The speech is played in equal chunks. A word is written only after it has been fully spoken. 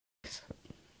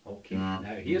Okay,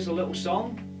 now here's a little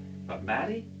song for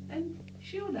Mairi and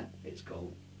Seona. It's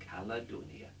called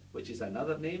Caledonia, which is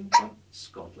another name for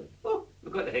Scotland. Oh,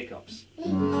 we've got the hiccups.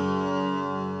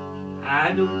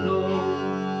 I don't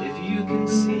know if you can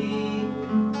see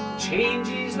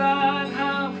changes that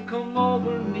have come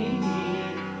over me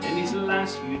in these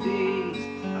last few days.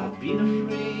 I've been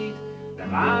afraid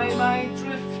that I might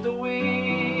drift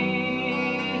away.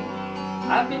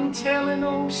 I've been telling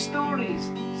old stories,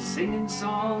 singing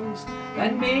songs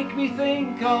that make me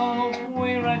think of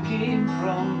where I came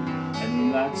from,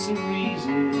 and that's the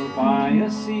reason why I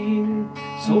seem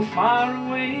so far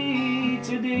away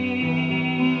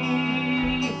today.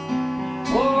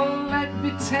 Oh, let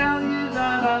me tell you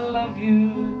that I love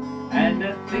you, and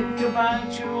I think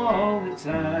about you all the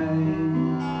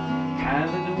time.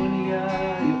 Caledonia,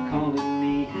 you're calling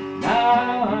me,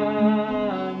 now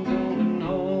I'm going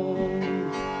home.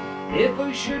 If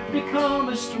I should become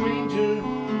a stranger,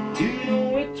 you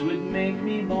know it would make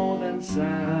me more than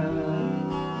sad.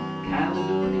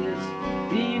 Caledonia's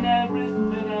been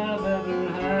everything I've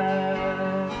ever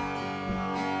had.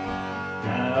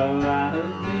 Now I've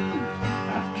moved,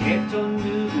 I've kept on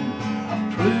moving, I've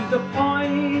proved the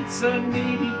points I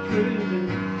needed proving,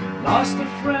 lost a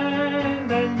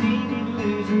friend I needed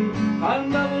losing,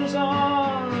 found others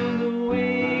on the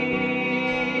way.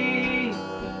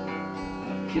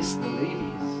 I've kissed the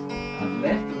ladies, I've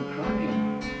left them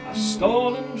crying, I've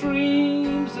stolen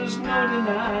dreams, there's no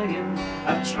denying.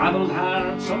 I've travelled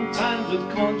hard, sometimes with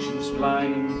conscience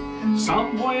flying,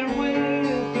 somewhere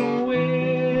with the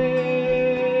wind.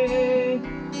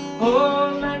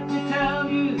 Oh, let me tell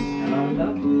you that I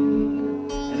love you,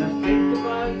 and I think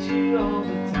about you all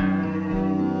the time.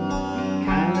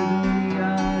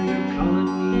 Caledonia, you're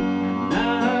calling me,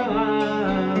 now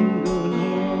I'm going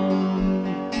home.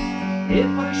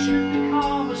 If I should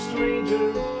become a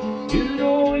stranger, you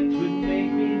know it would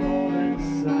make me more than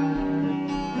sad.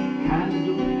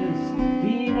 Caledonia's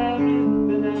been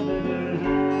everything I've ever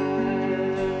had.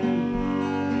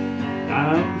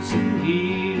 Dancing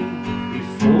here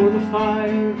before the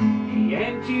fire, the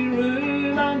empty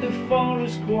room and the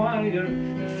forest choir,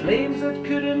 the flames that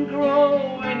couldn't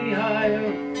grow any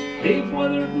higher, they've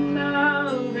withered now,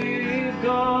 they've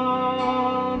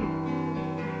gone.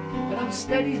 But I'm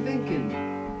steady thinking,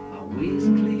 my way's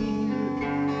clear,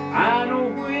 I know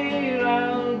where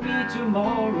I'll be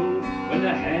tomorrow, when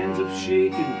the hands have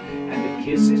shaken and the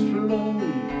kisses flown,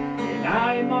 and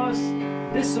I must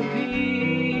disappear.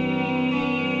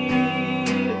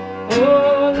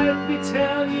 Oh, let me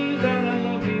tell you that I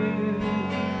love you,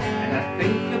 and I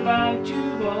think about you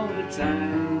all the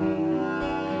time.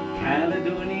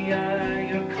 Caledonia,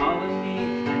 you're calling me,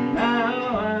 and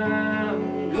now I'm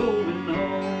going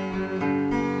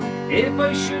home. If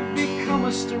I should become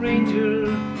a stranger,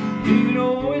 you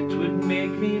know it would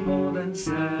make me more than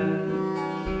sad.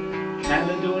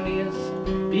 Caledonia's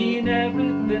been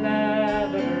everything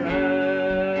I've ever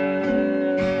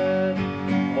had.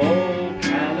 Oh,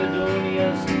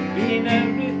 Caledonia's been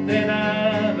everything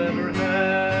I've ever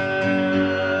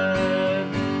had.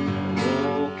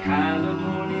 Oh,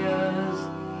 Caledonia's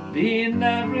been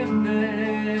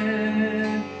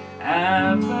everything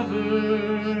I've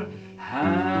ever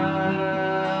had.